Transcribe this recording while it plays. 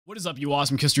What is up, you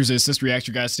awesome kisters? It's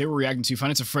CistReactZ, guys. Today we're reacting to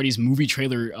Nights At Freddy's movie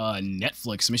trailer,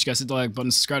 Netflix. So make sure you guys hit the like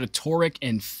button, subscribe to Torec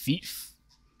and Feafty?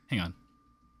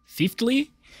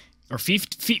 Or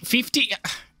Feafty?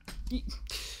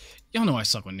 Y'all know I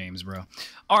suck with names, bro.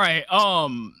 Alright,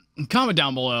 comment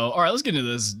down below. Alright, let's get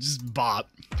into this. Just bop.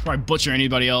 Before I butcher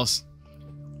anybody else.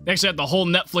 They actually have the whole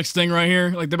Netflix thing right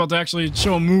here. Like, they're about to actually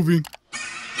show a movie.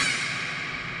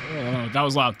 Oh, that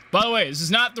was loud. By the way, this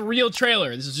is not the real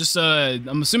trailer. This is just,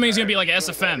 I'm assuming it's gonna be like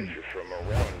SFM. From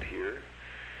around here,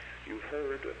 you've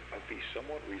heard of the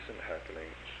somewhat recent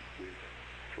happenings with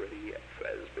Freddy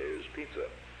Fazbear's Pizza.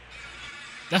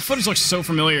 That footage looks so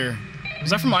familiar. Is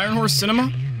that from Iron Horse Cinema?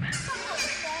 Yeah,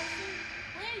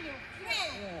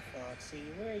 Foxy,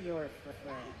 we're your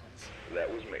friends. That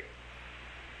was me.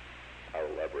 I'll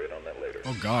elaborate on that later.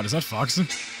 Oh god, is that Foxy?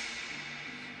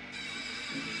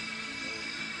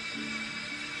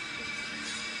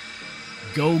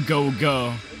 Go, go,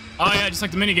 go. Oh yeah, just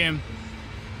like the minigame.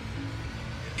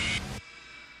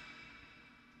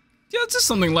 Yeah, it's just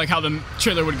something like how the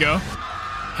trailer would go.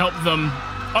 Help them.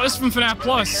 Oh, this is from FNAF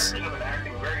Plus.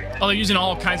 Oh, they're using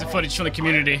all kinds of footage from the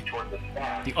community.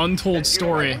 The untold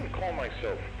story. I wouldn't call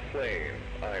myself plain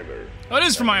either. Oh, it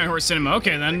is from Iron Horse Cinema.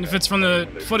 Okay, then, if it's from the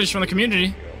footage from the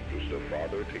community. Just a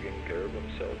father taking care of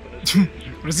himself and his kids.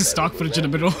 What is this stock footage in the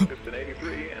middle? In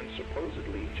 83 and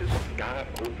supposedly just got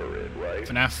over it, right?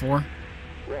 FNAF 4. Wrong.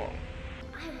 I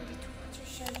wanted to watch your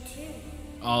show too.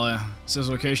 I'll, says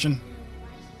location.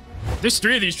 There's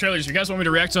 3 of these trailers. If you guys want me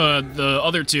to react to the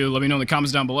other 2, let me know in the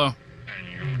comments down below.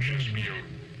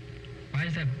 Why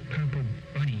is that purple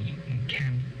bunny in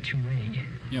Camp 2A?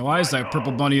 Yeah, why is that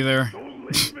purple bunny there?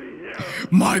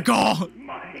 My god!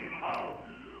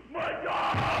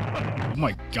 Oh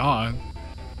my god.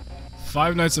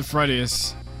 Five Nights at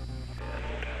Freddy's.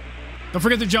 Don't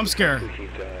forget the jump scare. He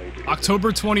died.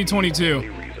 October 2022.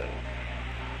 Reason.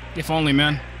 If only,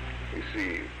 man. We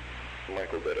see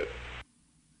Michael did it.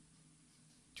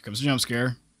 Here comes the jump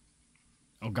scare.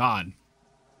 Oh god.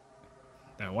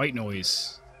 That white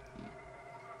noise.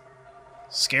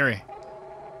 Scary.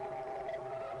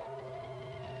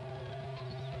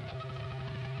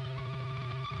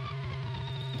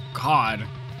 God.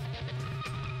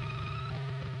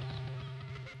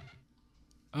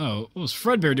 Oh, what was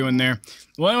Fredbear doing there?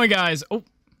 Well, anyway, guys. Oh,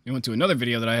 we went to another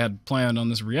video that I had planned on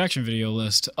this reaction video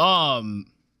list. That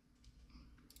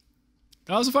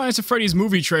was the Nights At Freddy's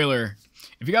movie trailer.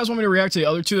 If you guys want me to react to the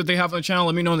other 2 that they have on the channel,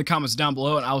 let me know in the comments down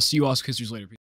below, and I'll see you all kissers later.